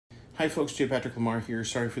Hi folks, J. Patrick Lemarr here.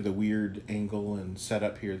 Sorry for the weird angle and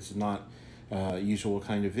setup here. It's not usual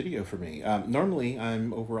kind of video for me. Normally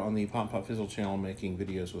I'm over on the Pop Pop Fizzle channel making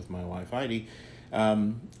videos with my wife Heidi,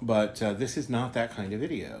 but this is not that kind of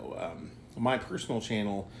video. My personal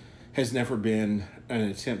channel has never been an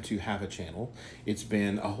attempt to have a channel. It's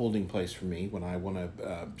been a holding place for me when I want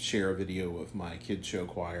to share a video of my kids show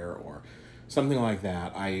choir or something like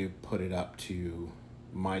that. I put it up to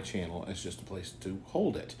my channel as just a place to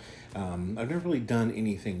hold it. I've never really done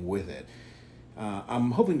anything with it.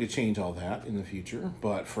 I'm hoping to change all that in the future,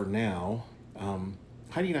 but for now,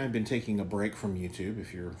 Heidi and I have been taking a break from YouTube.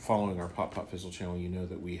 If you're following our Pop Pop Fizzle channel, you know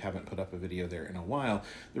that we haven't put up a video there in a while.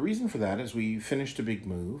 The reason for that is we finished a big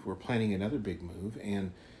move, we're planning another big move,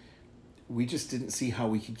 and we just didn't see how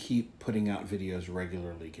we could keep putting out videos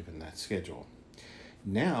regularly given that schedule.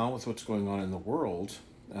 Now, with what's going on in the world,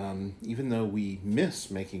 even though we miss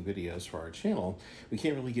making videos for our channel, we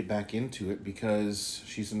can't really get back into it because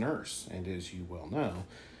she's a nurse. And as you well know,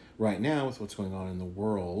 right now with what's going on in the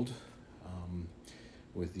world,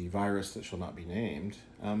 with the virus that shall not be named,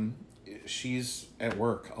 she's at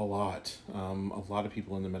work a lot. A lot of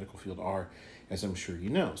people in the medical field are, as I'm sure you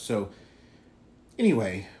know. So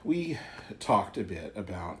anyway, we talked a bit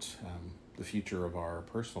about the future of our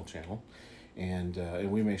personal channel.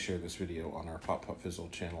 And we may share this video on our Pop Pop Fizzle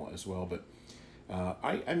channel as well. But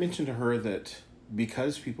I mentioned to her that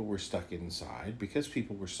because people were stuck inside, because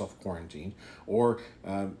people were self-quarantined or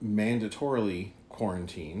mandatorily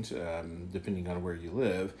quarantined, depending on where you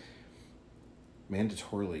live,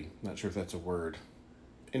 mandatorily, not sure if that's a word.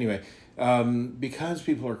 Anyway, because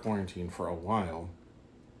people are quarantined for a while,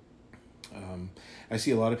 I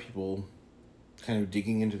see a lot of people kind of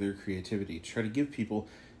digging into their creativity to try to give people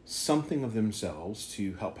something of themselves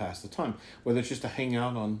to help pass the time, whether it's just to hang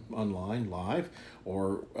out online live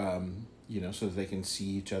or so that they can see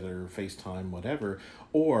each other, FaceTime, whatever.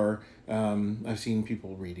 Or I've seen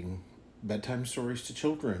people reading bedtime stories to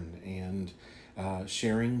children and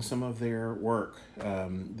sharing some of their work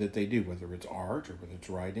that they do, whether it's art or whether it's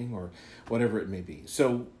writing or whatever it may be.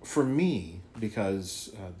 So for me,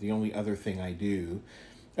 because the only other thing I do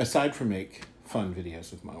aside from make fun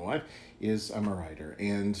videos with my wife is I'm a writer.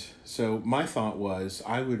 And so my thought was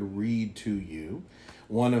I would read to you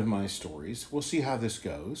one of my stories. We'll see how this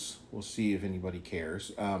goes. We'll see if anybody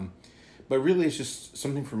cares. But really it's just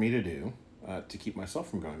something for me to do to keep myself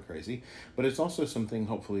from going crazy. But it's also something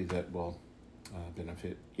hopefully that will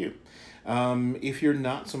benefit you. If you're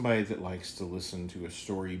not somebody that likes to listen to a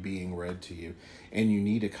story being read to you and you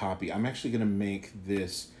need a copy, I'm actually going to make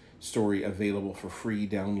this story available for free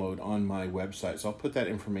download on my website. So I'll put that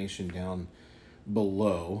information down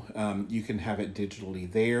below. You can have it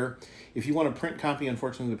digitally there. If you want a print copy,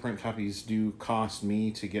 unfortunately the print copies do cost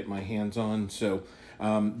me to get my hands on. So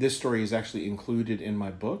this story is actually included in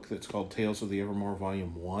my book that's called Tales of the Evermore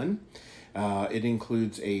Volume 1. It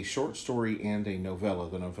includes a short story and a novella.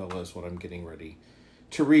 The novella is what I'm getting ready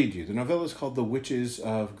to read you. The novella is called The Witches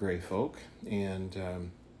of Greyfolk, and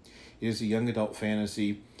it is a young adult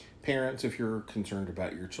fantasy. Parents, if you're concerned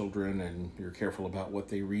about your children and you're careful about what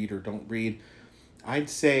they read or don't read, I'd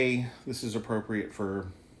say this is appropriate for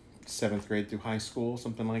 7th grade through high school,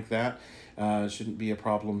 something like that. Shouldn't be a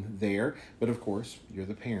problem there. But of course, you're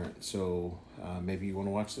the parent, so maybe you want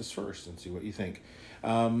to watch this first and see what you think.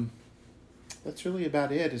 That's really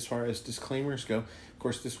about it as far as disclaimers go. Of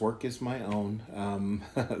course, this work is my own.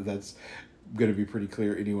 That's going to be pretty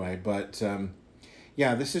clear anyway. But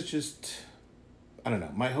yeah, this is just, I don't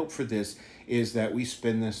know. My hope for this is that we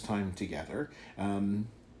spend this time together.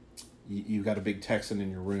 You've got a big Texan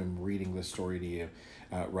in your room reading this story to you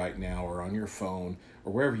right now, or on your phone,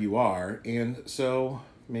 or wherever you are. And so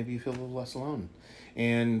maybe you feel a little less alone.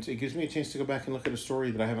 And it gives me a chance to go back and look at a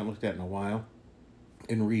story that I haven't looked at in a while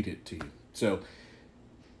and read it to you. So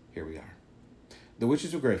here we are. The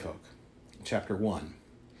Witches of Greyfolk, Chapter 1.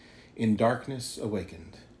 In Darkness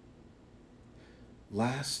Awakened.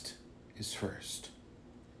 Last is first.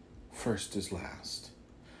 First is last.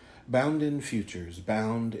 Bound in futures,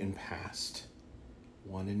 bound in past.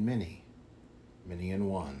 One in many, many in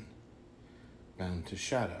one. Bound to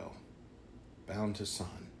shadow, bound to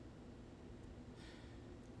sun.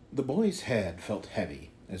 The boy's head felt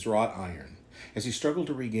heavy as wrought iron as he struggled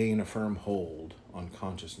to regain a firm hold on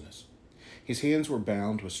consciousness. His hands were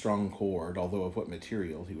bound with strong cord, although of what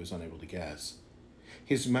material he was unable to guess.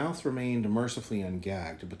 His mouth remained mercifully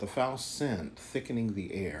ungagged, but the foul scent, thickening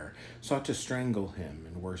the air, sought to strangle him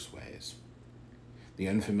in worse ways. The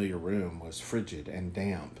unfamiliar room was frigid and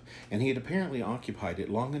damp, and he had apparently occupied it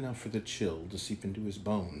long enough for the chill to seep into his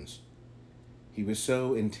bones. He was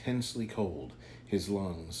so intensely cold, his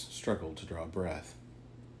lungs struggled to draw breath.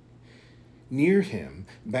 Near him,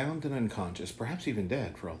 bound and unconscious, perhaps even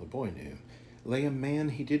dead for all the boy knew, lay a man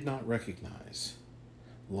he did not recognize.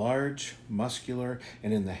 Large, muscular,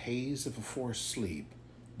 and in the haze of a forced sleep,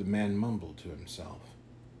 the man mumbled to himself.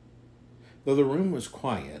 Though the room was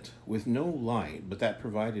quiet, with no light but that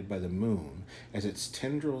provided by the moon, as its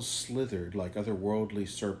tendrils slithered like otherworldly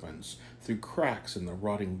serpents through cracks in the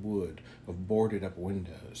rotting wood of boarded-up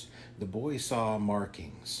windows, the boy saw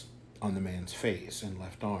markings on the man's face and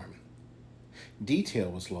left arm. Detail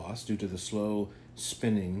was lost due to the slow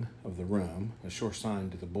spinning of the room, a sure sign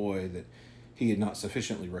to the boy that he had not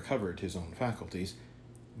sufficiently recovered his own faculties,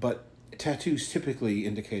 but tattoos typically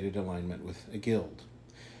indicated alignment with a guild.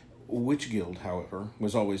 Which guild, however,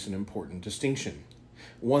 was always an important distinction,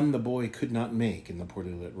 one the boy could not make in the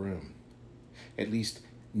poorly lit room, at least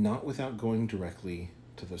not without going directly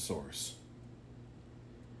to the source.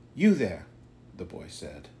 "You there," the boy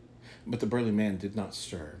said, but the burly man did not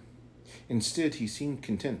stir. Instead, he seemed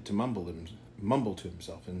content to mumble to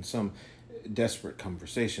himself in some desperate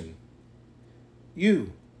conversation.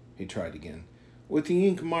 "You," he tried again, "with the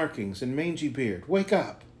ink markings and mangy beard, wake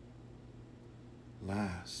up!"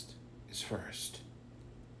 Last is first.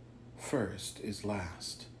 First is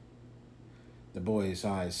last. The boy's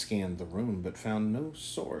eyes scanned the room, but found no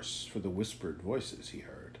source for the whispered voices he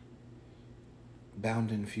heard.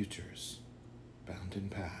 Bound in futures, bound in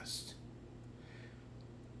past.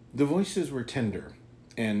 The voices were tender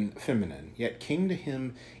and feminine, yet came to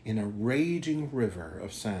him in a raging river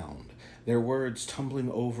of sound, their words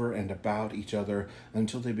tumbling over and about each other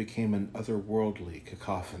until they became an otherworldly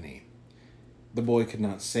cacophony. The boy could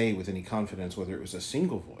not say with any confidence whether it was a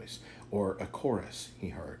single voice or a chorus he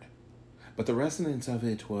heard, but the resonance of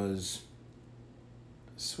it was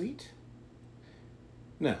sweet?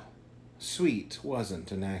 No, sweet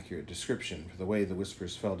wasn't an accurate description for the way the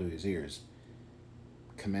whispers fell to his ears.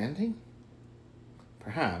 Commanding?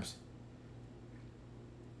 Perhaps.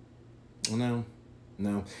 No.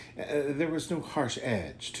 There was no harsh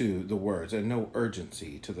edge to the words and no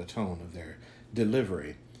urgency to the tone of their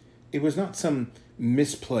delivery. It was not some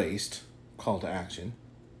misplaced call to action.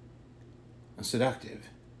 Seductive.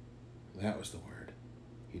 That was the word,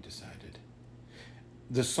 he decided.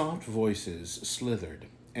 The soft voices slithered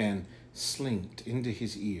and slinked into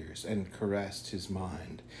his ears and caressed his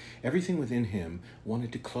mind. Everything within him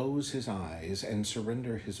wanted to close his eyes and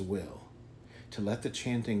surrender his will, to let the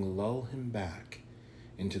chanting lull him back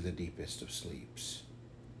into the deepest of sleeps.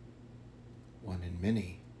 One in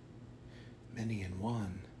many, many in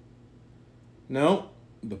one. No,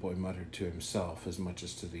 the boy muttered to himself as much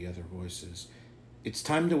as to the other voices. It's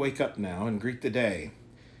time to wake up now and greet the day.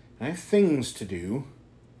 I have things to do,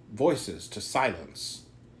 voices to silence.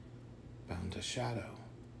 Bound to shadow,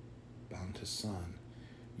 bound to sun.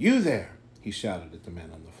 You there, he shouted at the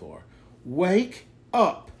man on the floor. Wake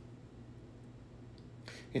up!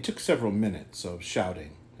 It took several minutes of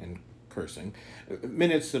shouting and cursing,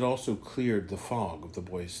 minutes that also cleared the fog of the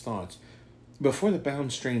boy's thoughts, before the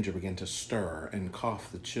bound stranger began to stir and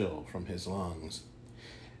cough the chill from his lungs.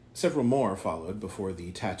 Several more followed before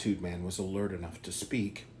the tattooed man was alert enough to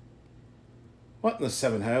speak. What in the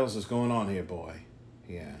seven hells is going on here, boy?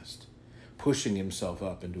 He asked, pushing himself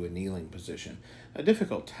up into a kneeling position, a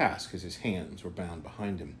difficult task as his hands were bound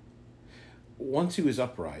behind him. Once he was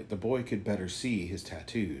upright, the boy could better see his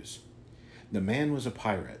tattoos. The man was a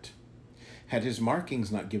pirate. Had his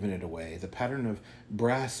markings not given it away, the pattern of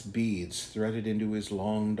brass beads threaded into his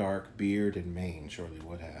long, dark beard and mane surely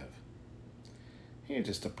would have. You're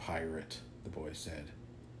just a pirate, the boy said.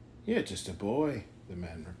 You're just a boy, the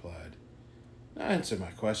man replied. Answer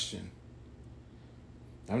my question.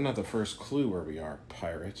 I've not the first clue where we are,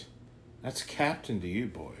 pirate. That's captain to you,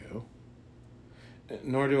 boyo.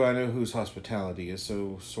 Nor do I know whose hospitality is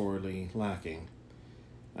so sorely lacking.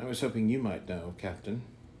 I was hoping you might know, Captain.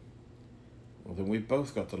 Well, then we've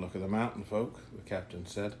both got the look of the mountain folk, the captain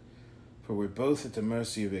said, for we're both at the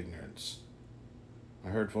mercy of ignorance. I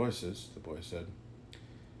heard voices, the boy said.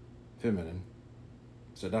 Feminine.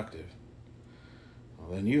 Seductive.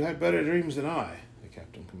 Well, then you had better dreams than I, the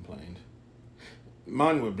captain complained.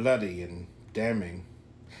 Mine were bloody and damning,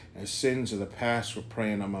 as sins of the past were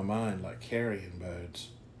preying on my mind like carrion birds.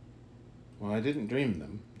 Well, I didn't dream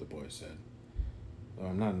them, the boy said, though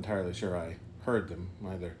I'm not entirely sure I heard them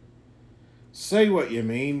either. Say what you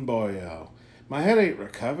mean, boyo. My head ain't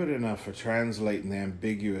recovered enough for translating the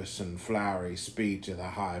ambiguous and flowery speech of the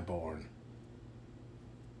highborn.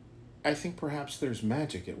 I think perhaps there's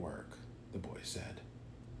magic at work, the boy said.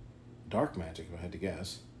 Dark magic, if I had to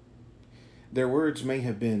guess. Their words may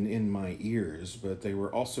have been in my ears, but they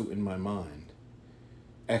were also in my mind,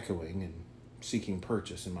 echoing and seeking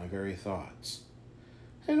purchase in my very thoughts.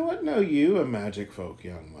 "And what know you of magic folk,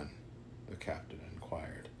 young one?" the captain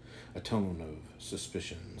inquired, a tone of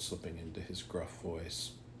suspicion slipping into his gruff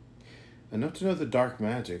voice. "Enough to know the dark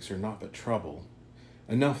magics are not but trouble.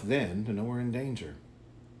 Enough, then, to know we're in danger."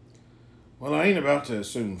 "Well, I ain't about to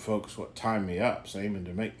assume folks what tie me up's aiming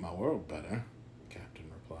to make my world better," the captain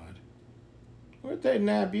replied. "Where'd they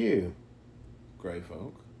nab you?"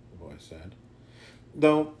 "Greyfolk," the boy said.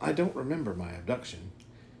 "Though I don't remember my abduction.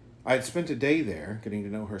 I had spent a day there, getting to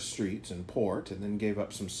know her streets and port, and then gave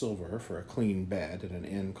up some silver for a clean bed at an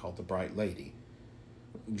inn called the Bright Lady.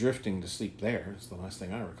 Drifting to sleep there is the last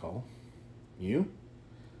thing I recall. You?"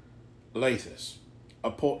 "Lathis,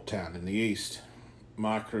 a port town in the east.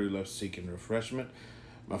 My crew left seeking refreshment.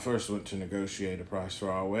 My first went to negotiate a price for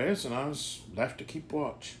our wares, and I was left to keep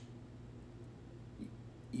watch."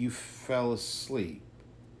 "You fell asleep?"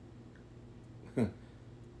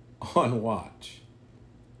 "On watch?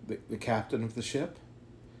 The captain of the ship?"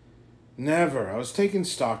 "Never. I was taking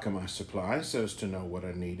stock of my supplies so as to know what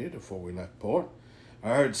I needed before we left port.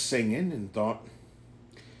 I heard singing and thought,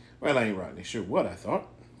 well, I ain't rightly sure what I thought,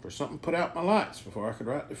 for something put out my lights before I could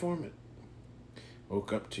rightly form it.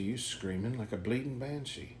 Woke up to you screaming like a bleeding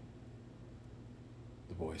banshee."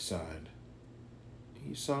 The boy sighed.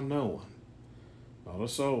 "You saw no one?" "Not a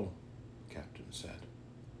soul," the captain said.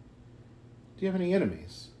 "Do you have any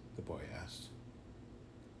enemies?" the boy asked.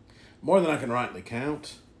 "More than I can rightly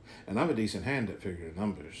count, and I'm a decent hand at figuring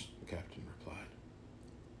numbers," the captain replied.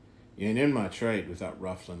 "You ain't in my trade without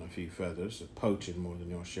ruffling a few feathers, or poaching more than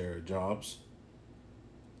your share of jobs."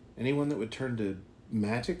 "Anyone that would turn to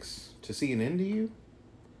magics to see an end to you?"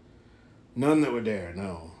 "None that would dare,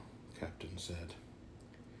 no," the captain said.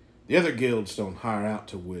 "The other guilds don't hire out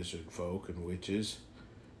to wizard folk and witches.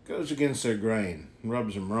 Goes against their grain and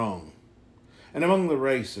rubs them wrong. And among the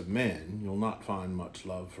race of men, you'll not find much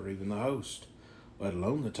love for even the host, let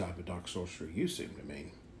alone the type of dark sorcery you seem to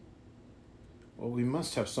mean." "Well, we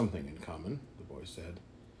must have something in common," the boy said.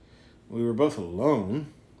 "We were both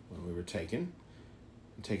alone when we were taken,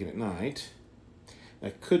 and taken at night.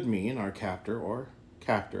 That could mean our captor or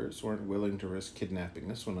captors weren't willing to risk kidnapping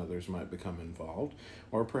us when others might become involved,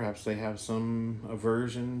 or perhaps they have some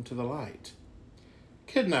aversion to the light.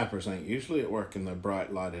 Kidnappers ain't usually at work in the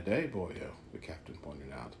bright light of day, boyo," the captain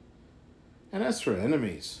pointed out. "And as for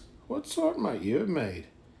enemies, what sort might you have made?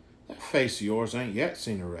 That face of yours ain't yet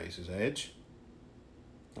seen a razor's edge."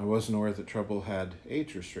 "I wasn't aware that trouble had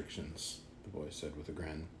age restrictions," the boy said with a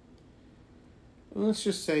grin. "Let's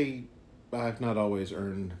just say I've not always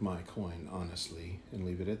earned my coin honestly, and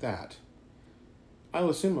leave it at that. I'll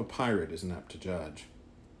assume a pirate isn't apt to judge."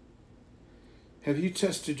 "Have you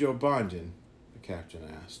tested your binding?" the captain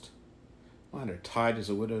asked. "Mine are tight as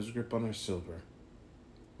a widow's grip on her silver."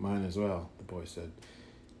 "Mine as well," the boy said.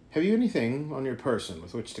 "Have you anything on your person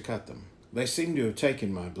with which to cut them?" "They seem to have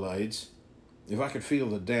taken my blades. If I could feel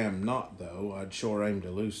the damn knot, though, I'd sure aim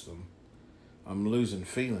to loose them. I'm losing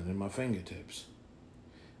feeling in my fingertips."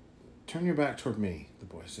 "Turn your back toward me," the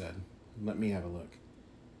boy said, "and let me have a look."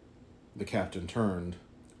 The captain turned,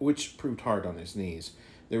 which proved hard on his knees.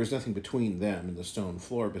 There was nothing between them and the stone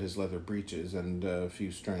floor but his leather breeches and a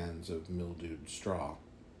few strands of mildewed straw.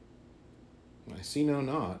 "I see no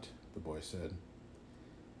knot," the boy said.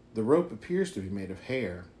 "The rope appears to be made of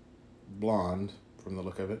hair, blonde from the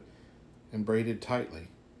look of it, and braided tightly."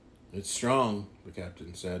 "It's strong," the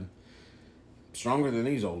captain said. "Stronger than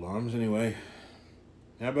these old arms, anyway.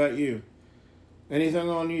 How about you? Anything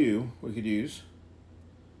on you we could use?"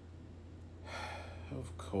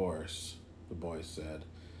 "Of course," the boy said,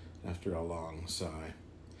 after a long sigh.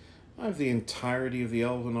 "I've the entirety of the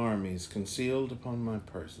elven armies concealed upon my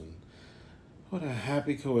person. What a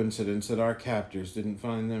happy coincidence that our captors didn't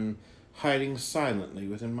find them hiding silently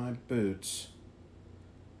within my boots.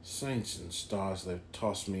 Saints and stars, they've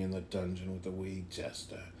tossed me in the dungeon with the wee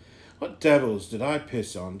jester. What devils did I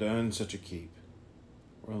piss on to earn such a keep?"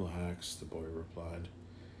 "Relax," the boy replied.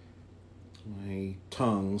 "My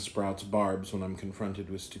tongue sprouts barbs when I'm confronted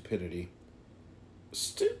with stupidity."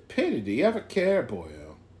 "Stupidity? Have a care,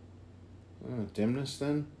 boyo." "Dimness,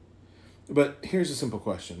 then? But here's a simple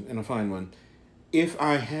question, and a fine one. If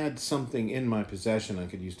I had something in my possession I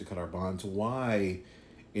could use to cut our bonds, why,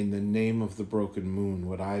 in the name of the broken moon,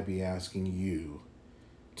 would I be asking you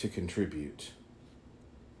to contribute?"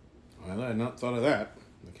 "Well, I had not thought of that,"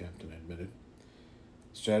 the captain admitted.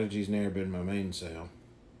 "Strategy's ne'er been my mainsail,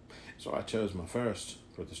 so I chose my first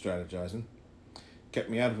for the strategizing. Kept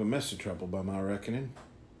me out of a mess of trouble by my reckoning.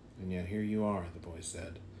 And yet here you are," the boy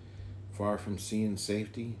said, Far from sea and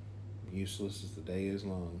safety, useless as the day is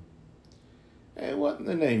long. Hey, what in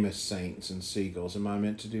the name of saints and seagulls am I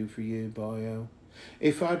meant to do for you, boyo?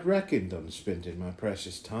 If I'd reckoned on spending my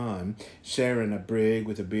precious time sharing a brig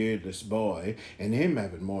with a beardless boy, and him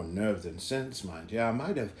having more nerve than sense, mind you, I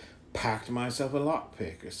might have packed myself a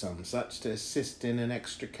lockpick or some such to assist in an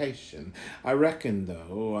extrication. I reckon,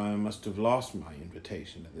 though, I must have lost my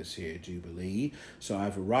invitation to this here jubilee, so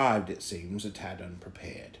I've arrived, it seems, a tad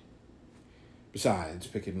unprepared. Besides,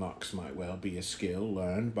 picking locks might well be a skill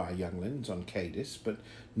learned by younglings on Cadiz, but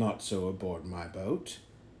not so aboard my boat.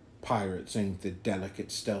 Pirates ain't the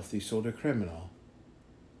delicate, stealthy sort of criminal.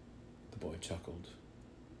 The boy chuckled.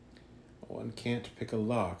 One can't pick a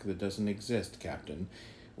lock that doesn't exist, Captain.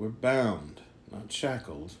 We're bound, not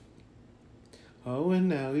shackled. Oh, and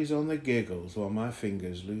now he's on the giggles while my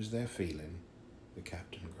fingers lose their feeling, the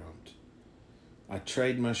captain grumped. I'd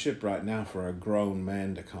trade my ship right now for a grown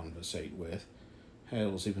man to conversate with.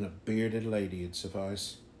 Hell's even a bearded lady'd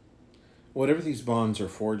suffice. Whatever these bonds are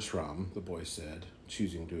forged from, the boy said,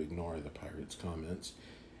 choosing to ignore the pirate's comments,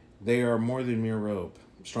 they are more than mere rope,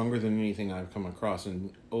 stronger than anything I've come across,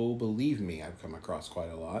 and oh, believe me, I've come across quite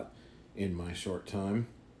a lot in my short time.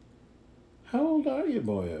 How old are you,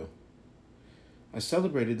 boyo? I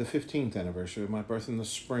celebrated the 15th anniversary of my birth in the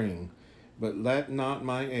spring, but let not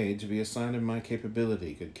my age be a sign of my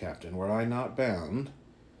capability, good captain. Were I not bound,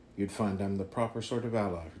 you'd find I'm the proper sort of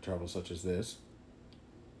ally for trouble such as this.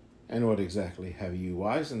 And what exactly have you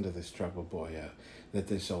wizened to this trouble, boyo, that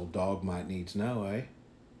this old dog might needs know, eh?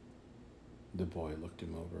 The boy looked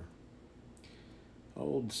him over.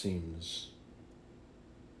 Old seems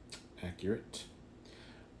accurate.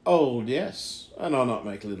 Old, yes, and I'll not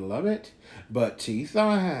make little of it, but teeth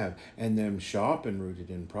I have, and them sharp and rooted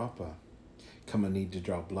in proper. Come a need to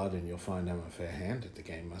draw blood, and you'll find I'm a fair hand at the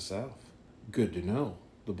game myself. Good to know,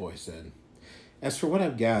 the boy said. As for what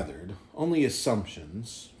I've gathered, only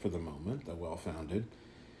assumptions, for the moment, though well-founded.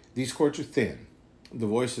 These cords are thin. The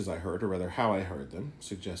voices I heard, or rather how I heard them,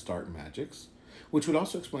 suggest dark magics, which would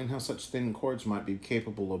also explain how such thin cords might be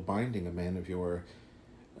capable of binding a man of your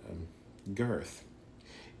girth.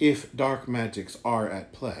 If dark magics are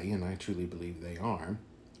at play, and I truly believe they are,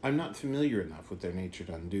 I'm not familiar enough with their nature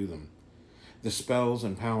to undo them. The spells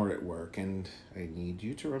and power at work, and I need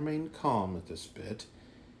you to remain calm at this bit,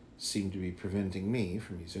 seem to be preventing me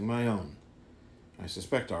from using my own. I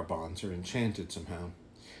suspect our bonds are enchanted somehow.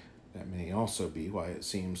 That may also be why it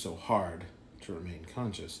seems so hard to remain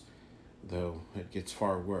conscious, though it gets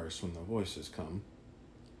far worse when the voices come.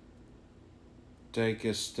 Take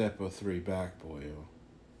a step or three back, boyo.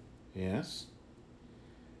 Yes?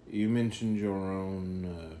 You mentioned your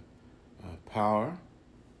own power?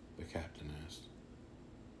 The captain asked.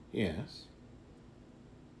 Yes.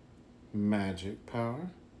 Magic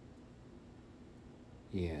power?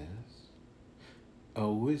 Yes. A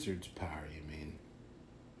wizard's power, you mean?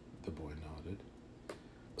 The boy nodded.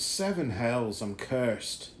 7 hells, I'm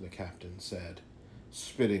cursed, the captain said,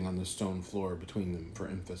 spitting on the stone floor between them for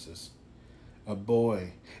emphasis. A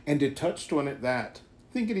boy, and a touched one at that,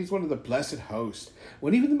 thinking he's one of the blessed host,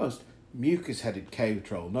 when even the most mucus-headed cave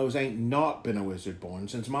troll knows ain't not been a wizard born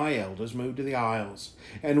since my elders moved to the Isles,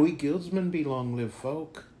 and we guildsmen be long-lived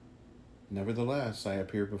folk. Nevertheless, I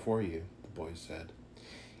appear before you, the boy said,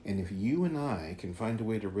 and if you and I can find a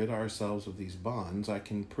way to rid ourselves of these bonds, I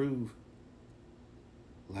can prove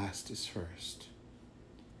last is first.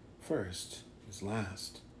 First is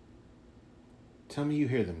last. Tell me you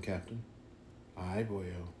hear them, Captain. Aye,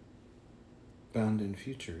 boyo. Bound in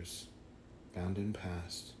futures, bound in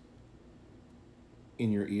past.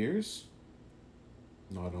 In your ears?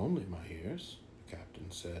 Not only my ears, the captain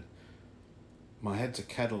said. My head's a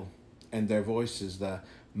kettle, and their voices the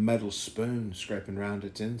metal spoon scraping round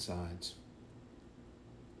its insides.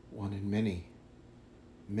 One in many,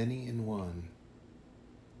 many in one.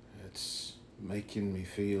 It's making me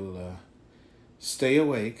feel, Stay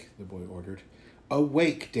awake, the boy ordered.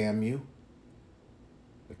 Awake, damn you!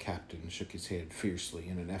 The captain shook his head fiercely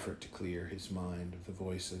in an effort to clear his mind of the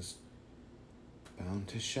voices. Bound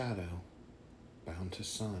to shadow, bound to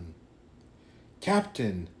sun.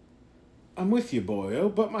 Captain! I'm with you,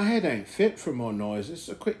 boyo, but my head ain't fit for more noises,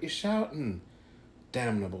 so quit your shouting.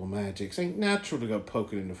 Damnable magics, ain't natural to go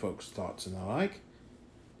poking into folks' thoughts and the like.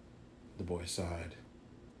 The boy sighed.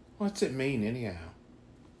 What's it mean, anyhow?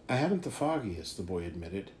 I haven't the foggiest, the boy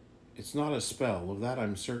admitted. It's not a spell, of that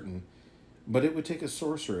I'm certain, but it would take a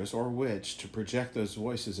sorceress or witch to project those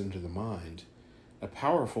voices into the mind. A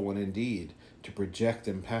powerful one indeed, to project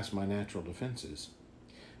them past my natural defenses.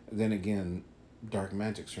 Then again, dark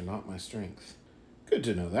magics are not my strength. Good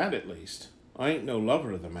to know that, at least. I ain't no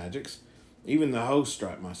lover of the magics, Even the hosts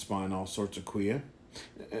strike my spine all sorts of queer.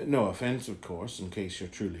 No offense, of course, in case you're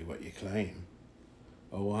truly what you claim.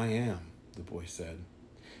 Oh, I am, the boy said.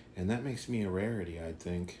 And that makes me a rarity, I'd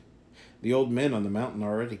think. The old men on the mountain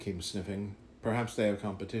already came sniffing. Perhaps they have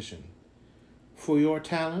competition. For your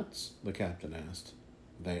talents? The captain asked.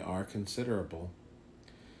 They are considerable.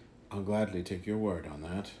 I'll gladly take your word on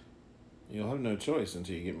that. You'll have no choice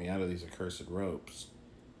until you get me out of these accursed ropes.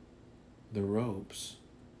 The ropes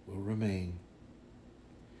will remain.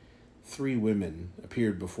 3 women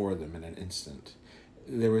appeared before them in an instant.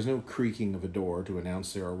 There was no creaking of a door to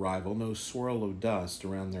announce their arrival, no swirl of dust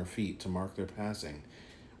around their feet to mark their passing.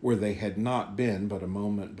 Where they had not been but a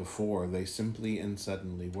moment before, they simply and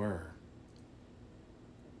suddenly were.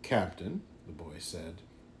 Captain, the boy said,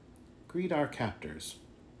 greet our captors.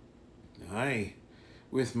 Aye,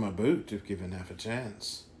 with my boot, if given half a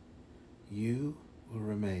chance. You will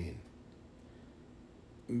remain.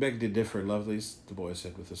 Beg to differ, lovelies, the boy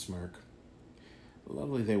said with a smirk.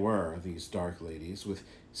 Lovely they were, these dark ladies, with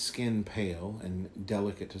skin pale and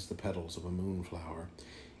delicate as the petals of a moonflower.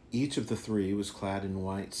 Each of the 3 was clad in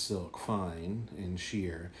white silk, fine and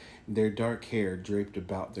sheer, their dark hair draped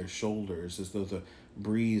about their shoulders as though the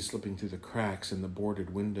breeze slipping through the cracks in the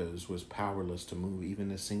boarded windows was powerless to move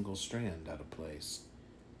even a single strand out of place.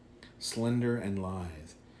 Slender and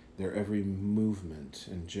lithe, their every movement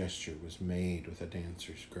and gesture was made with a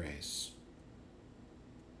dancer's grace.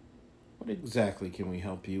 What exactly can we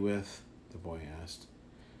help you with? The boy asked.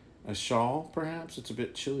 A shawl, perhaps? It's a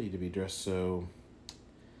bit chilly to be dressed so...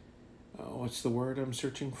 what's the word I'm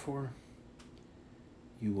searching for?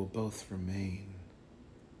 You will both remain.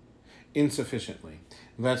 Insufficiently.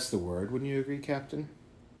 That's the word. Wouldn't you agree, Captain?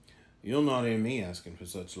 You'll not hear me asking for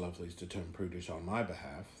such lovelies to turn prudish on my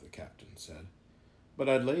behalf, the captain said. But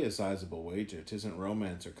I'd lay a sizable wager 'tisn't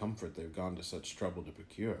romance or comfort they've gone to such trouble to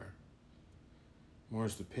procure.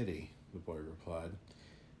 More's the pity, the boy replied.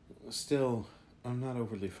 Still, I'm not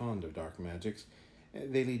overly fond of dark magics.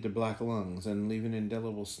 They lead to black lungs and leave an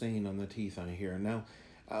indelible stain on the teeth, I hear. Now,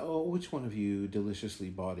 which one of you deliciously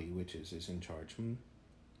bawdy witches is in charge,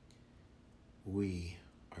 We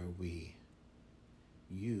are we.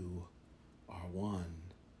 You are one.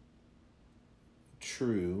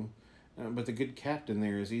 True, but the good captain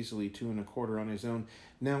there is easily 2 1/4 on his own.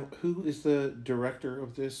 Now, who is the director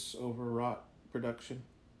of this overwrought production?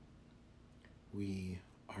 We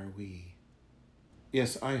are we.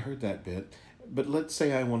 Yes, I heard that bit, but let's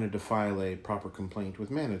say I wanted to file a proper complaint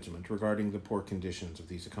with management regarding the poor conditions of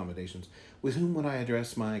these accommodations. With whom would I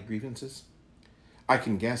address my grievances? I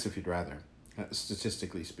can guess if you'd rather.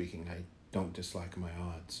 Statistically speaking, I don't dislike my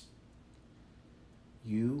odds.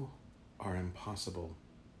 You are impossible.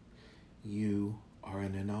 You are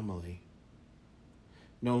an anomaly.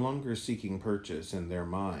 No longer seeking purchase in their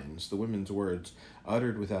minds, the women's words,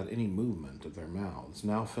 uttered without any movement of their mouths,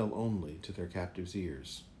 now fell only to their captives'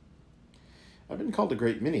 ears. I've been called a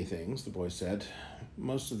great many things, the boy said.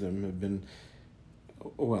 Most of them have been,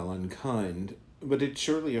 well, unkind, but it's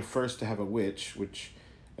surely a first to have a witch,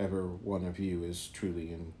 whichever one of you is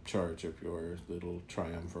truly in charge of your little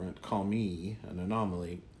triumvirate, call me an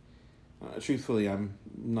anomaly. Truthfully, I'm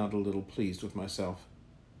not a little pleased with myself.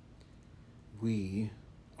 We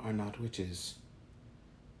are not witches.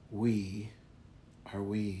 We are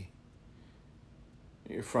we.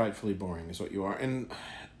 You're frightfully boring is what you are, and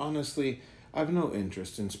honestly, I've no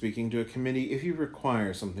interest in speaking to a committee. If you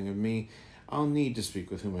require something of me, I'll need to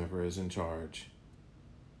speak with whomever is in charge.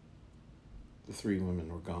 The 3 women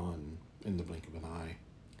were gone in the blink of an eye.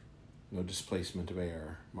 No displacement of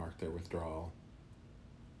air marked their withdrawal.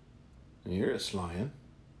 You're a slyin',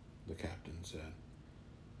 the captain said.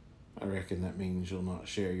 I reckon that means you'll not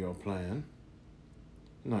share your plan.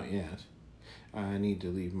 Not yet. I need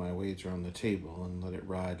to leave my wager on the table and let it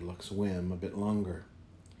ride luck's whim a bit longer.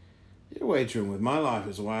 You're wagering with my life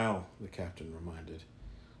as well, the captain reminded.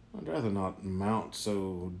 I'd rather not mount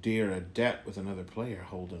so dear a debt with another player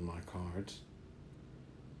holding my cards.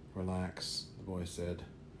 Relax, the boy said.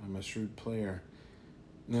 I'm a shrewd player.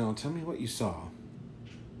 Now tell me what you saw.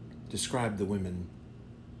 Describe the women.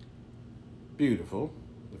 Beautiful,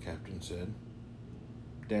 the captain said.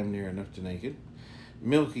 Damn near enough to naked.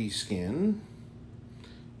 Milky skin.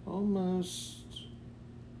 Almost...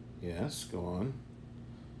 Yes, go on.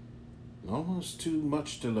 Almost too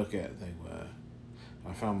much to look at, they were.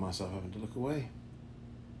 I found myself having to look away.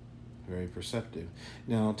 Very perceptive.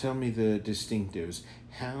 Now, tell me the distinctives.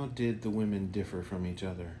 How did the women differ from each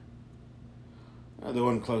other? The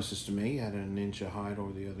one closest to me had an inch of height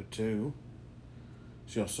over the other 2.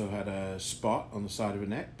 She also had a spot on the side of her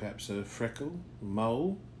neck, perhaps a freckle, a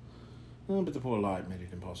mole. But the poor light made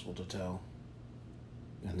it impossible to tell.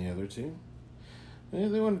 And the other two?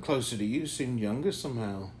 The one closer to you seemed younger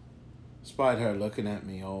somehow, despite her looking at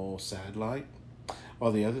me all sad-like,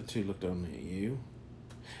 while the other two looked only at you.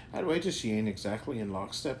 I'd wait till she ain't exactly in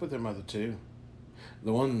lockstep with her mother, too.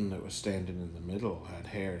 The one that was standing in the middle had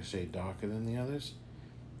hair a shade darker than the others.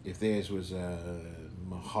 If theirs was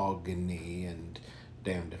mahogany, and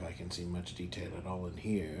damned if I can see much detail at all in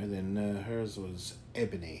here, then hers was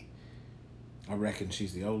ebony. I reckon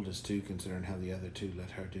she's the oldest, too, considering how the other two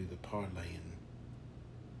let her do the parlaying.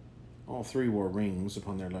 All three wore rings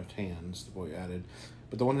upon their left hands, the boy added,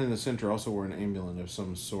 but the one in the center also wore an amulet of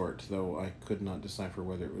some sort, though I could not decipher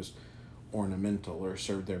whether it was ornamental or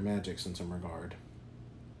served their magics in some regard.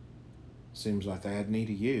 Seems like they had need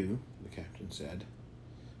of you, the captain said,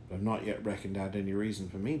 but I've not yet reckoned out any reason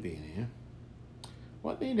for me being here.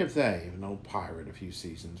 What need have they of an old pirate a few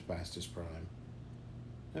seasons past his prime?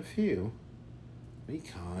 A few? Be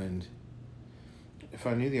kind. If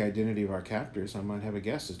I knew the identity of our captors, I might have a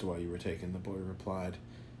guess as to why you were taken, the boy replied.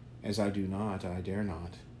 As I do not, I dare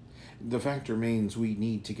not. The fact remains we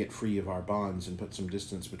need to get free of our bonds and put some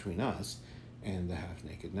distance between us and the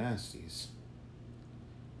half-naked nasties.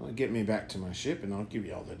 Well, get me back to my ship, and I'll give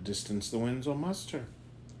you all the distance the winds will muster.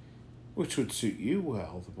 Which would suit you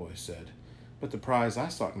well, the boy said, but the prize I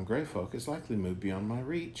sought in Greyfolk is likely moved beyond my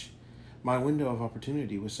reach. My window of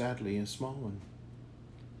opportunity was sadly a small one.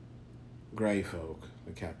 Greyfolk,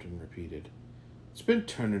 the captain repeated. It's been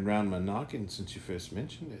turning round my noggin since you first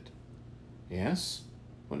mentioned it. Yes?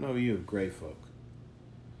 What know you of Greyfolk?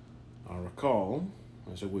 I recall,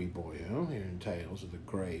 as a wee boyo, hearing tales of the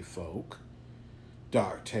Greyfolk,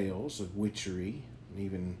 dark tales of witchery and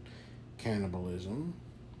even cannibalism,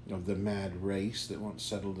 of the mad race that once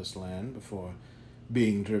settled this land before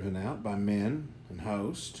being driven out by men and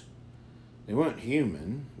host. They weren't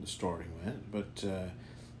human, the story went, but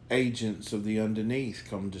agents of the underneath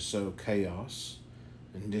come to sow chaos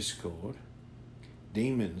and discord.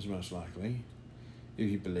 Demons, most likely, if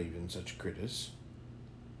you believe in such critters.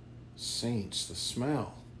 Saints, the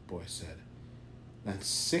smell, boy said. That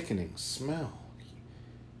sickening smell.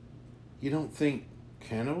 You don't think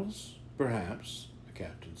cannibals? Perhaps, the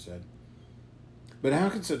captain said. But how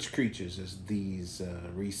can such creatures as these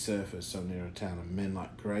resurface so near a town of men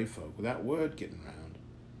like Greyfolk without word getting round?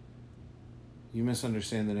 You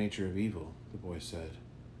misunderstand the nature of evil, the boy said.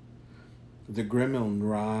 The Gremlin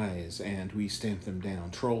rise, and we stamp them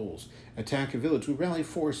down. Trolls attack a village. We rally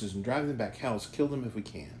forces and drive them back. Hells, kill them if we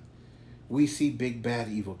can. We see big bad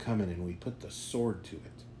evil coming, and we put the sword to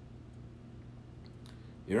it.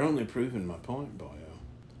 You're only proving my point, boyo.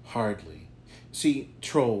 Hardly. See,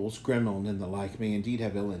 trolls, gremlin, and the like may indeed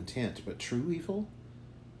have ill intent, but true evil?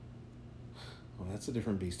 Well, that's a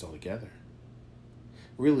different beast altogether.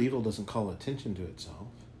 Real evil doesn't call attention to itself.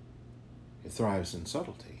 It thrives in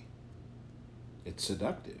subtlety. It's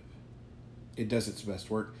seductive. It does its best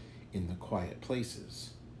work in the quiet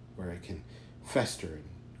places, where it can fester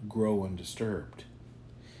and grow undisturbed.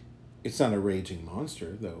 It's not a raging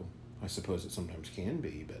monster, though I suppose it sometimes can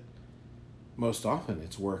be, but most often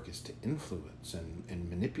its work is to influence and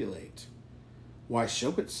manipulate. Why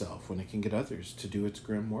show itself when it can get others to do its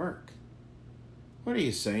grim work? What are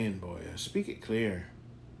you saying, boy? Speak it clear.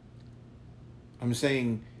 I'm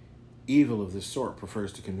saying evil of this sort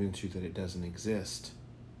prefers to convince you that it doesn't exist.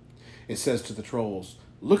 It says to the trolls,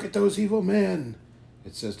 look at those evil men.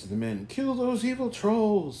 It says to the men, kill those evil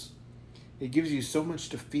trolls. It gives you so much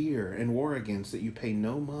to fear and war against that you pay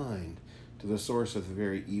no mind to the source of the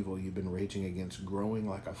very evil you've been raging against growing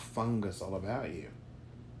like a fungus all about you.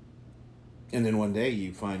 And then one day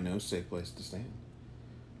you find no safe place to stand.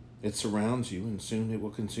 It surrounds you, and soon it will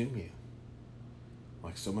consume you,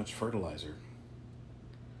 like so much fertilizer.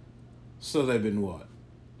 So they've been what?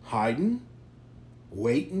 Hiding?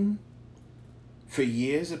 Waiting? For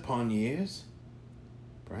years upon years?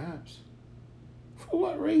 Perhaps. For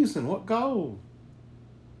what reason? What goal?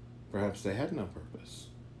 Perhaps they had no purpose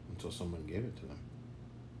until someone gave it to them.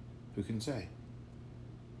 Who can say?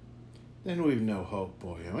 Then we've no hope,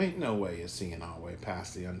 boy. There ain't no way of seeing our way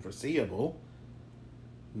past the unforeseeable.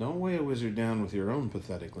 Don't weigh a wizard down with your own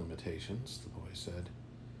pathetic limitations, the boy said.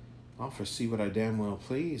 I'll foresee what I damn well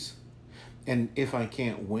please. And if I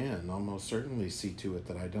can't win, I'll most certainly see to it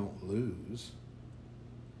that I don't lose.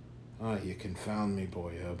 Ah, you confound me,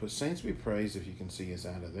 boyo, but saints be praised if you can see us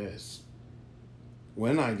out of this.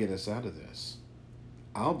 When I get us out of this,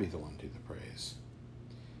 I'll be the one to do the praise.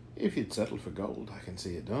 If you'd settled for gold, I can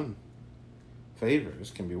see it done. Favors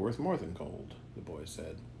can be worth more than gold, the boy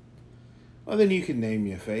said. Well, then you can name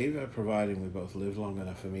me a favor, providing we both live long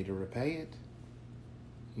enough for me to repay it.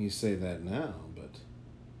 You say that now, but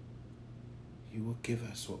You will give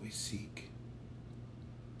us what we seek.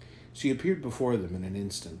 She appeared before them in an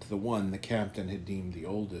instant, the one the captain had deemed the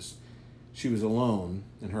oldest. She was alone,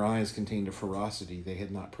 and her eyes contained a ferocity they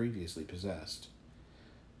had not previously possessed.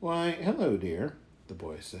 "Why, hello, dear," the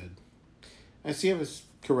boy said. "I see I was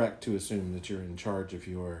correct to assume that you're in charge of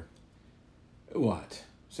your... what?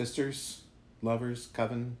 Sisters? Lovers?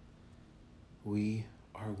 Coven? We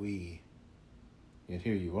are we. Yet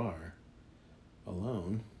here you are,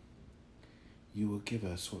 alone. You will give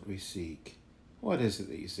us what we seek. What is it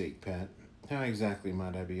that you seek, pet? How exactly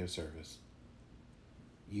might I be of service?"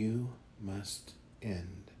 "You must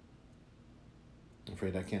end." "I'm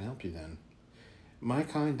afraid I can't help you then. My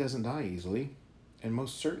kind doesn't die easily, and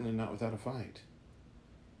most certainly not without a fight.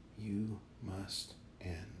 You must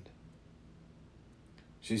end."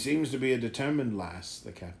 "She seems to be a determined lass,"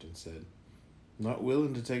 the captain said, "not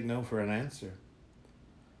willing to take no for an answer."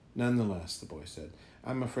 "Nonetheless," the boy said,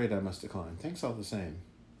 "I'm afraid I must decline. Thanks all the same."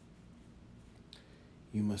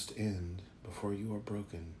 You must end before you are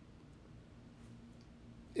broken.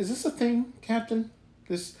 Is this a thing, Captain?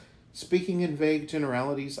 This speaking in vague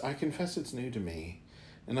generalities? I confess it's new to me,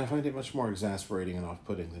 and I find it much more exasperating and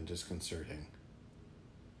off-putting than disconcerting.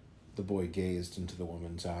 The boy gazed into the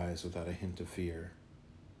woman's eyes without a hint of fear.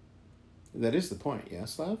 That is the point,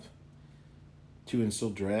 yes, love? To instill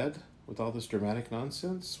dread with all this dramatic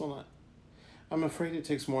nonsense? Well, I'm afraid it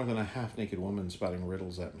takes more than a half-naked woman spouting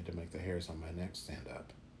riddles at me to make the hairs on my neck stand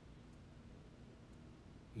up.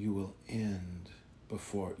 You will end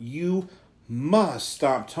before... You must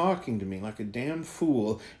stop talking to me like a damn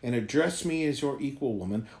fool and address me as your equal,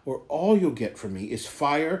 woman, or all you'll get from me is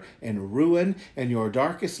fire and ruin and your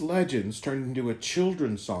darkest legends turned into a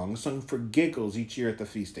children's song sung for giggles each year at the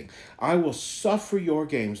feasting. I will suffer your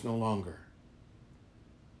games no longer.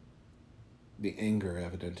 The anger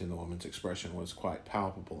evident in the woman's expression was quite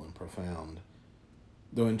palpable and profound,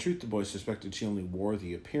 though in truth the boy suspected she only wore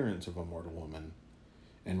the appearance of a mortal woman,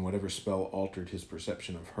 and whatever spell altered his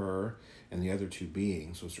perception of her and the other two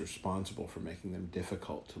beings was responsible for making them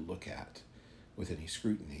difficult to look at with any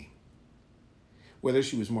scrutiny. Whether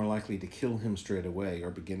she was more likely to kill him straight away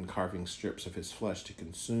or begin carving strips of his flesh to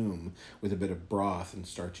consume with a bit of broth and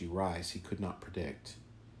starchy rice, he could not predict.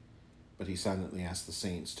 But he silently asked the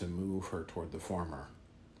saints to move her toward the former.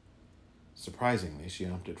 Surprisingly, she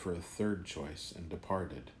opted for a third choice and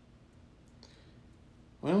departed.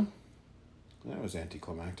 Well, that was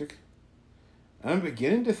anticlimactic. I'm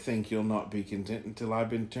beginning to think you'll not be content until I've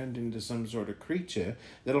been turned into some sort of creature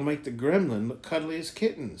that'll make the gremlin look cuddly as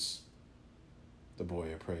kittens. The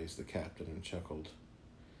boy appraised the captain and chuckled.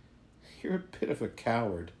 You're a bit of a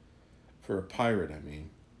coward. For a pirate, I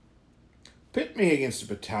mean. Pit me against a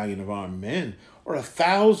battalion of armed men, or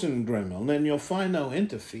 1,000 gremlin, and you'll find no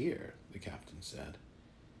hint of fear, the captain said.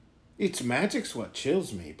 It's magic's what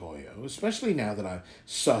chills me, boyo, especially now that I've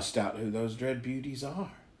sussed out who those dread beauties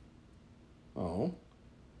are. Oh?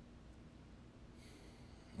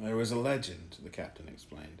 There was a legend, the captain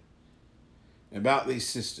explained, about these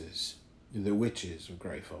sisters, the witches of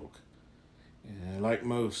Greyfolk. Like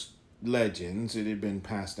most legends, it had been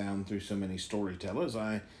passed down through so many storytellers,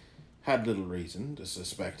 I had little reason to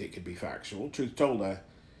suspect it could be factual. Truth told,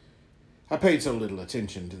 I paid so little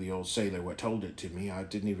attention to the old sailor what told it to me, I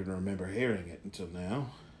didn't even remember hearing it until now.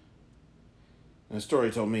 The story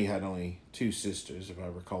told me had only 2 sisters, if I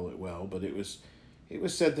recall it well, but it was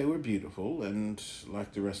said they were beautiful, and,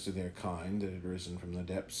 like the rest of their kind that had risen from the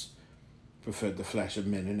depths, preferred the flesh of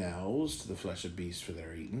men and owls to the flesh of beasts for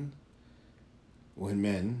their eating. When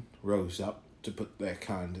men rose up to put their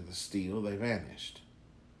kind to the steel, they vanished.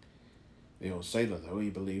 The old sailor, though, he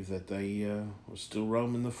believed that they were still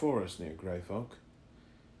roaming the forest near Greyfolk,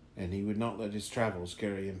 and he would not let his travels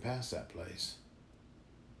carry him past that place.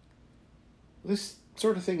 This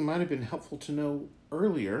sort of thing might have been helpful to know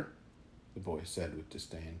earlier, the boy said with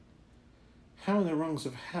disdain. How in the rungs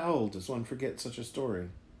of hell does one forget such a story?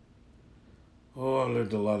 Oh, I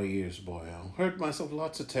lived a lot of years, boy. I heard myself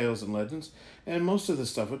lots of tales and legends, and most of the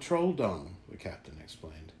stuff a troll dung, the captain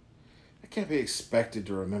explained. I can't be expected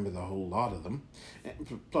to remember the whole lot of them.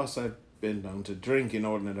 And plus, I've been known to drink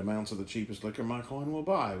inordinate amounts of the cheapest liquor my coin will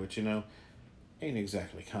buy, which, you know, ain't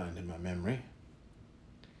exactly kind in my memory.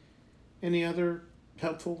 Any other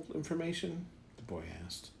helpful information? The boy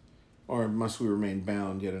asked. Or must we remain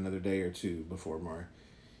bound yet another day or two before more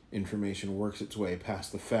information works its way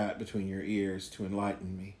past the fat between your ears to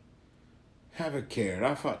enlighten me? Have a care.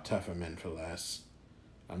 I fought tougher men for less.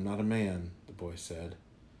 I'm not a man, the boy said,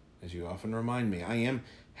 as you often remind me. I am,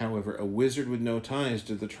 however, a wizard with no ties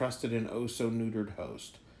to the trusted and oh-so-neutered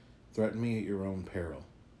host. Threaten me at your own peril.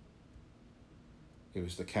 It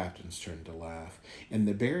was the captain's turn to laugh, and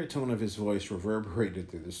the baritone of his voice reverberated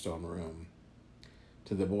through the stone room.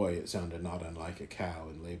 To the boy, it sounded not unlike a cow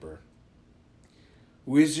in labor.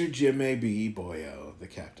 "Wizard you may be, boyo," the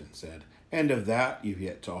captain said, "and of that you've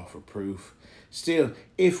yet to offer proof. Still,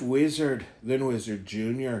 if wizard, then wizard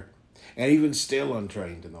junior, and even still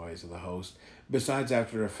untrained in the ways of the host. Besides,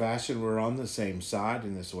 after a fashion, we're on the same side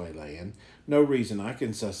in this waylaying. No reason I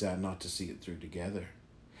can suss out not to see it through together.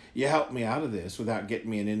 You help me out of this without getting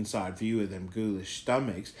me an inside view of them ghoulish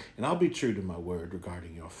stomachs, and I'll be true to my word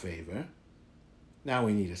regarding your favor. Now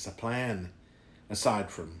we need us a plan,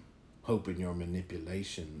 aside from hoping your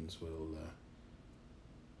manipulations will..."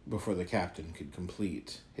 Before the captain could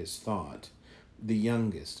complete his thought, the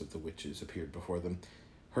youngest of the witches appeared before them.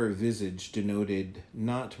 Her visage denoted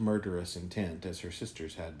not murderous intent, as her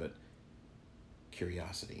sisters had, but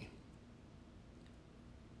curiosity.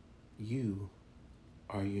 "You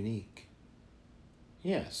are unique."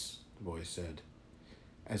 "Yes," the boy said,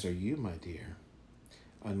 "as are you, my dear.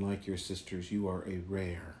 Unlike your sisters, you are a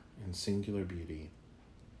rare and singular beauty."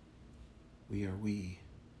 "We are we."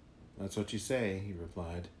 "That's what you say," he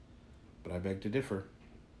replied, "but I beg to differ."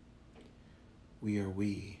 "We are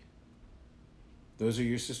we." Those are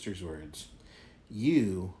your sister's words.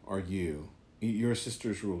 You are you. Your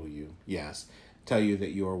sisters rule you, yes, tell you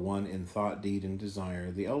that you are one in thought, deed, and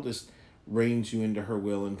desire. The eldest reins you into her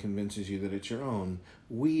will and convinces you that it's your own.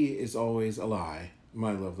 We is always a lie,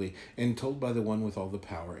 my lovely, and told by the one with all the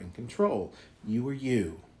power and control. You are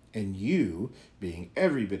you, and you, being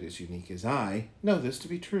every bit as unique as I, know this to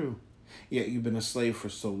be true. Yet you've been a slave for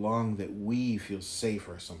so long that we feel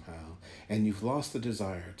safer somehow, and you've lost the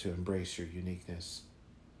desire to embrace your uniqueness.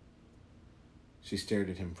 She stared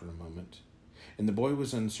at him for a moment, and the boy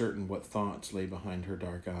was uncertain what thoughts lay behind her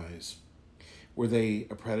dark eyes. Were they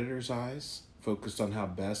a predator's eyes, focused on how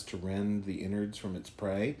best to rend the innards from its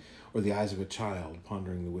prey, or the eyes of a child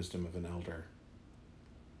pondering the wisdom of an elder?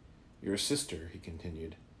 "Your sister," he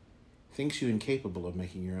continued, "thinks you incapable of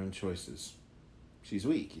making your own choices. She's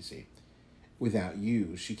weak, you see. Without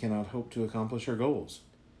you, she cannot hope to accomplish her goals.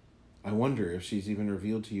 I wonder if she's even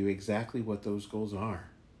revealed to you exactly what those goals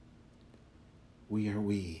are. We are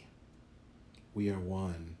we. We are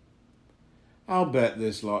one." "I'll bet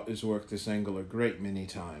this lot has worked this angle a great many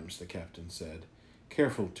times," the captain said,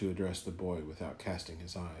 careful to address the boy without casting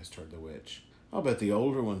his eyes toward the witch. "I'll bet the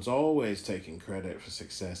older one's always taking credit for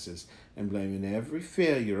successes and blaming every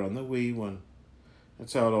failure on the wee one.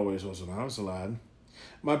 That's how it always was when I was a lad.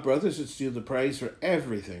 My brothers would steal the praise for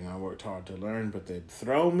everything I worked hard to learn, but they'd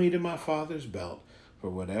throw me to my father's belt for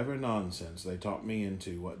whatever nonsense they taught me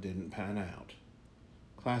into what didn't pan out."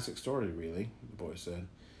 "Classic story, really," the boy said.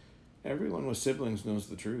 "Everyone with siblings knows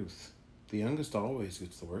the truth. The youngest always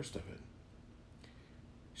gets the worst of it."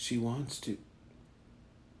 "She wants to...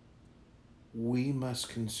 We must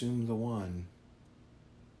consume the one."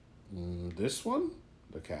 "This one?"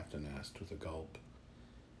 the captain asked with a gulp.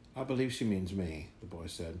 "I believe she means me," the boy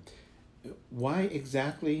said. "Why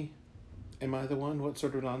exactly am I the one? What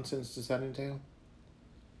sort of nonsense does that entail?"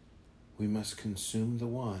 "We must consume the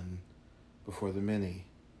one before the many."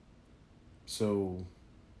 "So,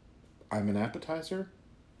 I'm an appetizer?"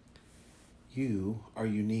 "You are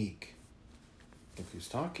unique." "Look who's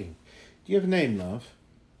talking. Do you have a name, love?"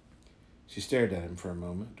 She stared at him for a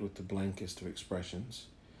moment with the blankest of expressions.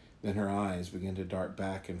 Then her eyes began to dart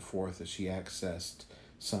back and forth as she accessed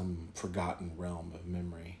some forgotten realm of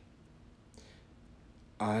memory.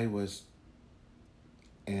 "I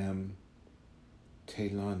am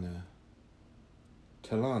Telana."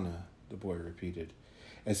 "Telana," the boy repeated,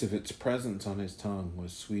 as if its presence on his tongue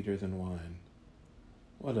was sweeter than wine.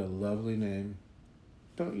 "What a lovely name.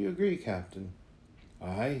 Don't you agree, Captain?"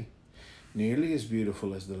 "Aye, nearly as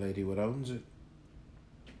beautiful as the lady what owns it."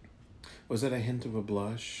 Was that a hint of a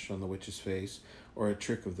blush on the witch's face, or a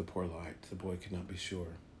trick of the poor light? The boy could not be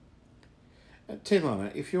sure.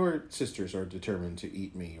 "Telana, if your sisters are determined to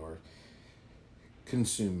eat me, or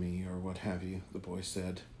consume me, or what have you," the boy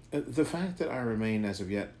said, "the fact that I remain as of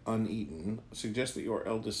yet uneaten suggests that your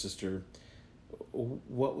eldest sister...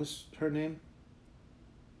 What was her name?"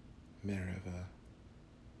 "Mereva."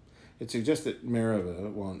 "It suggests that Mereva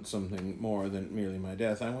wants something more than merely my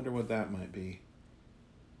death. I wonder what that might be."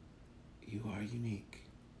 "You are unique."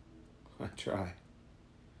 "I try."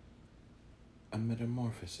 "A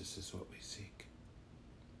metamorphosis is what we seek."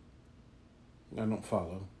 "I don't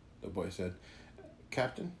follow," the boy said.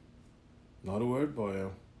 "Captain?" "Not a word,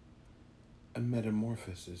 boyo." "A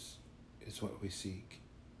metamorphosis is what we seek."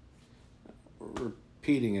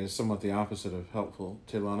 Repeating it is somewhat the opposite of helpful,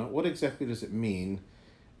 Telana. "What exactly does it mean?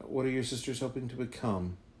 What are your sisters hoping to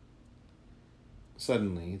become?"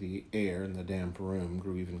 Suddenly, the air in the damp room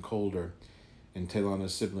grew even colder, and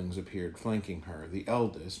Telana's siblings appeared, flanking her. The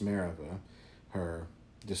eldest, Marava, her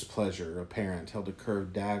displeasure apparent, held a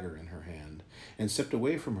curved dagger in her hand and stepped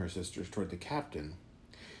away from her sisters toward the captain.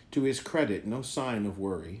 To his credit, no sign of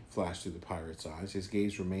worry flashed through the pirate's eyes. His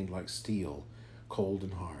gaze remained like steel, cold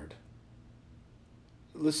and hard.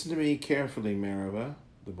 "Listen to me carefully, Marava,"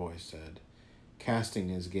 the boy said, casting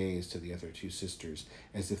his gaze to the other two sisters,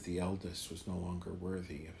 as if the eldest was no longer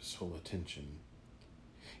worthy of his full attention.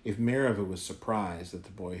 If Marava was surprised that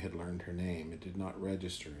the boy had learned her name, it did not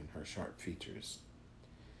register in her sharp features.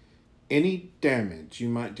 "Any damage you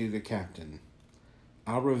might do the captain,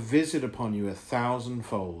 I'll revisit upon you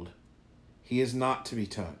 1,000-fold. He is not to be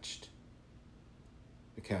touched."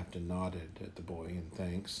 The captain nodded at the boy in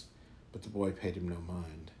thanks, but the boy paid him no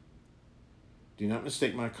mind. "Do not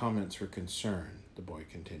mistake my comments for concern," the boy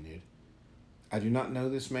continued. "I do not know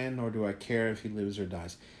this man, nor do I care if he lives or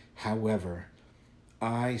dies. However,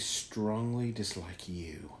 I strongly dislike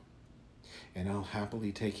you, and I'll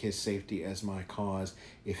happily take his safety as my cause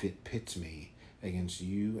if it pits me against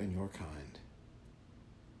you and your kind."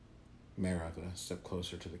 Marava stepped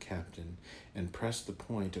closer to the captain and pressed the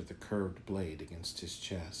point of the curved blade against his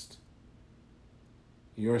chest.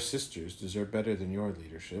 "Your sisters deserve better than your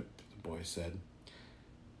leadership," the boy said.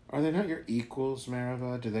 "Are they not your equals,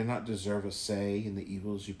 Marava? Do they not deserve a say in the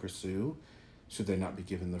evils you pursue? Should they not be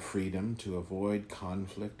given the freedom to avoid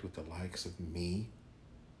conflict with the likes of me?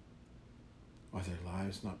 Are their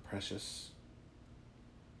lives not precious?"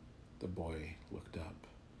 The boy looked up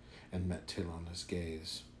and met Telana's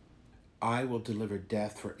gaze. "I will deliver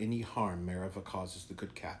death for any harm Marava causes the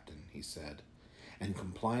good captain," he said, "and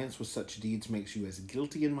compliance with such deeds makes you as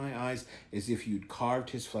guilty in my eyes as if you'd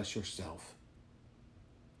carved his flesh yourself."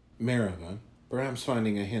 Marava, perhaps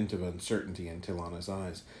finding a hint of uncertainty in Telana's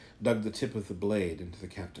eyes, dug the tip of the blade into the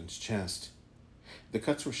captain's chest. The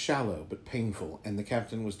cuts were shallow but painful, and the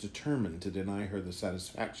captain was determined to deny her the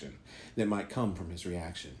satisfaction that might come from his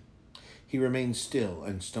reaction. He remained still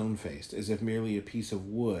and stone-faced, as if merely a piece of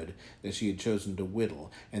wood that she had chosen to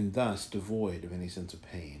whittle, and thus devoid of any sense of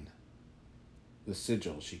pain. The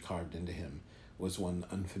sigil she carved into him was one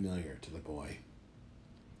unfamiliar to the boy.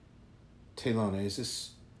 "Telana, is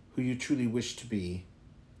this who you truly wish to be?"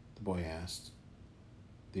 the boy asked.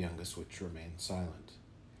 The youngest witch remained silent.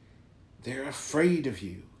 "They're afraid of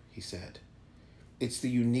you," he said. "It's the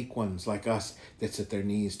unique ones like us that set their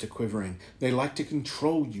knees to quivering. They like to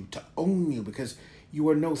control you, to own you, because you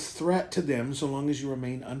are no threat to them so long as you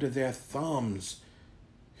remain under their thumbs.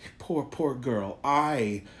 Poor, poor girl,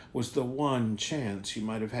 I was the one chance you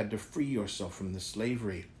might have had to free yourself from this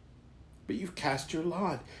slavery. But you've cast your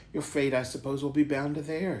lot. Your fate, I suppose, will be bound to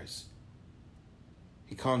theirs."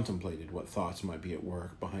 He contemplated what thoughts might be at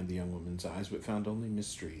work behind the young woman's eyes, but found only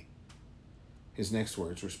mystery. His next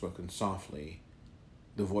words were spoken softly,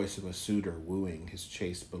 the voice of a suitor wooing his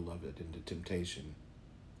chaste beloved into temptation.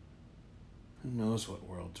 "Who knows what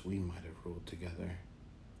worlds we might have ruled together,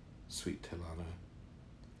 sweet Telana,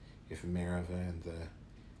 if Marava and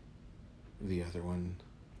the other one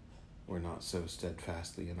were not so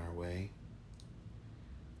steadfastly in our way.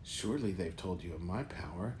 Surely they've told you of my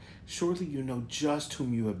power. Surely you know just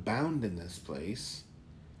whom you have bound in this place.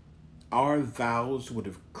 Our vows would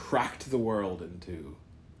have cracked the world in two.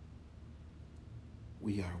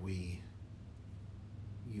 We are we.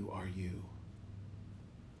 You are you."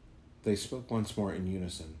 They spoke once more in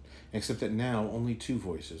unison, except that now only two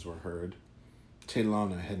voices were heard.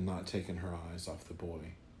 Telana had not taken her eyes off the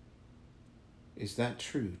boy. "Is that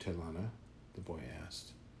true, Telana?" the boy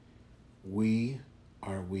asked. "We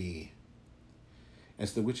are we."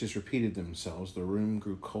 As the witches repeated themselves, the room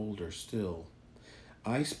grew colder still.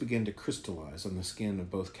 Ice began to crystallize on the skin of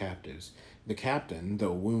both captives. The captain,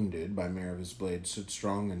 though wounded by Marava's blade, stood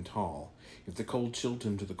strong and tall. If the cold chilled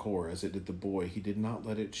him to the core, as it did the boy, he did not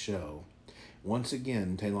let it show. Once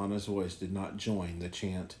again, Telana's voice did not join the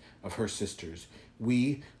chant of her sisters.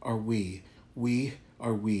 "We are we. We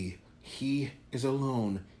are we. He is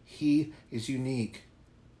alone. He is unique."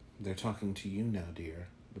 "They're talking to you now, dear,"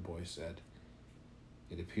 the boy said.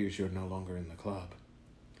 "It appears you're no longer in the club.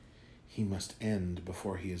 He must end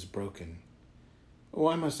before he is broken."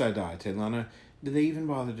 "Why must I die, Telana? Did they even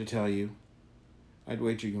bother to tell you? I'd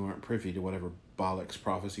wager you aren't privy to whatever Balak's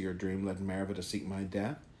prophecy or dream led Marava to seek my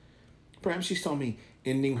death. Perhaps she saw me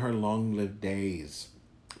ending her long-lived days.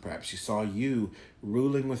 Perhaps she saw you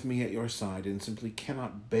ruling with me at your side and simply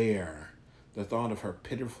cannot bear the thought of her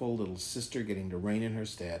pitiful little sister getting to reign in her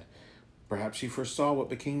stead. Perhaps she foresaw what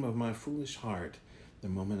became of my foolish heart the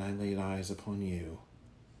moment I laid eyes upon you.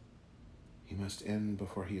 He must end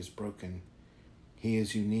before he is broken. He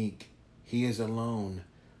is unique. He is alone.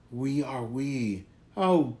 We are we.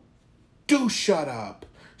 Oh, do shut up.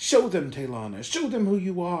 Show them, Taylana. Show them who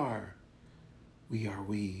you are. We are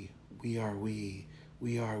we. We are we.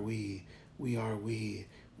 We are we. We are we.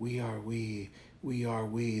 We are we. We are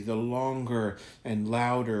we. The longer and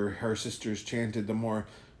louder her sisters chanted, the more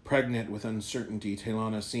pregnant with uncertainty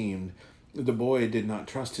Taylana seemed. The boy did not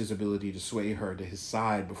trust his ability to sway her to his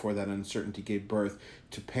side before that uncertainty gave birth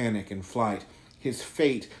to panic and flight. His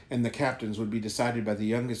fate and the captain's would be decided by the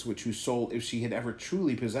youngest witch whose soul, if she had ever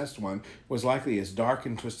truly possessed one, was likely as dark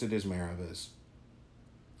and twisted as Marava's.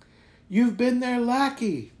 "You've been their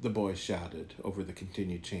lackey," the boy shouted over the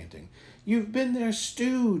continued chanting. "You've been their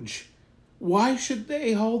stooge. Why should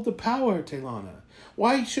they hold the power, Taylana?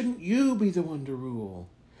 Why shouldn't you be the one to rule?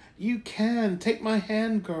 You can. Take my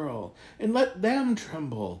hand, girl, and let them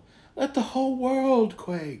tremble. Let the whole world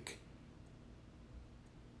quake."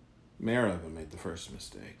 Marava made the first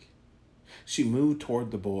mistake. She moved toward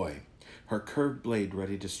the boy, her curved blade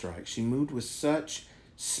ready to strike. She moved with such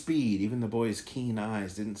speed, even the boy's keen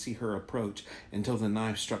eyes didn't see her approach until the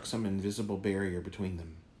knife struck some invisible barrier between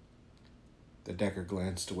them. The dagger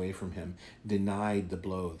glanced away from him, denied the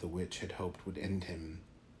blow the witch had hoped would end him.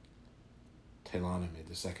 Taylana made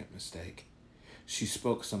the second mistake. She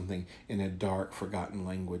spoke something in a dark, forgotten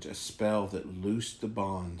language, a spell that loosed the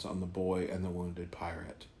bonds on the boy and the wounded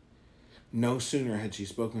pirate. No sooner had she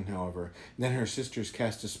spoken, however, than her sisters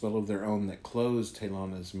cast a spell of their own that closed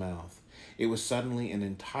Taylana's mouth. It was suddenly and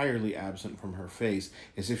entirely absent from her face,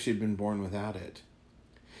 as if she had been born without it.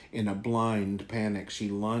 In a blind panic, she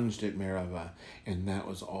lunged at Marava, and that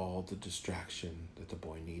was all the distraction that the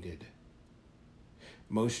boy needed.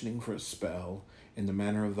 Motioning for a spell in the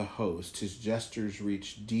manner of the host, his gestures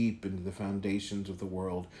reached deep into the foundations of the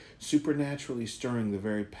world, supernaturally stirring the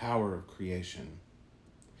very power of creation.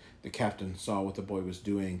 The captain saw what the boy was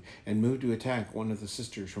doing and moved to attack one of the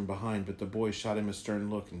sisters from behind, but the boy shot him a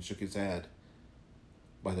stern look and shook his head.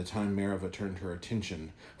 By the time Marava turned her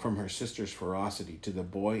attention from her sister's ferocity to the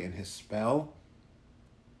boy and his spell,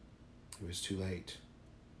 it was too late.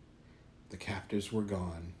 The captives were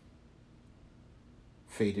gone,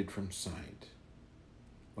 faded from sight,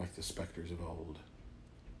 like the specters of old.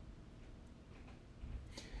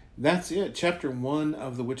 That's it. Chapter 1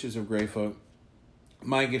 of The Witches of Greyfolk.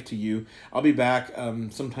 My gift to you. I'll be back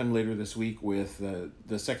sometime later this week with the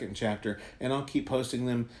second chapter, and I'll keep posting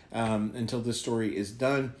them until this story is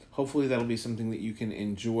done. Hopefully that'll be something that you can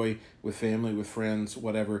enjoy with family, with friends,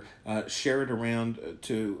 whatever. Share it around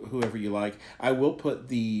to whoever you like. I will put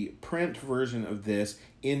the print version of this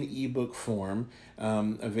in ebook form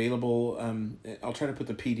available. I'll try to put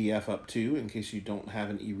the PDF up too in case you don't have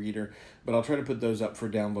an e-reader, but I'll try to put those up for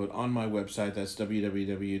download on my website. That's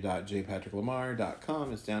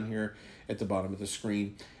www.jpatricklemarr.com. It's down here at the bottom of the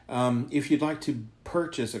screen. If you'd like to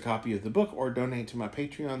purchase a copy of the book or donate to my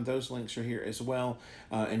Patreon, those links are here as well,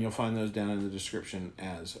 and you'll find those down in the description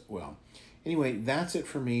as well. Anyway, that's it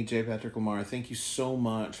for me, J. Patrick Lemarr. Thank you so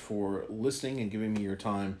much for listening and giving me your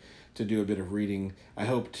time to do a bit of reading. I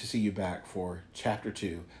hope to see you back for Chapter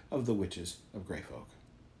 2 of The Witches of Greyfolk.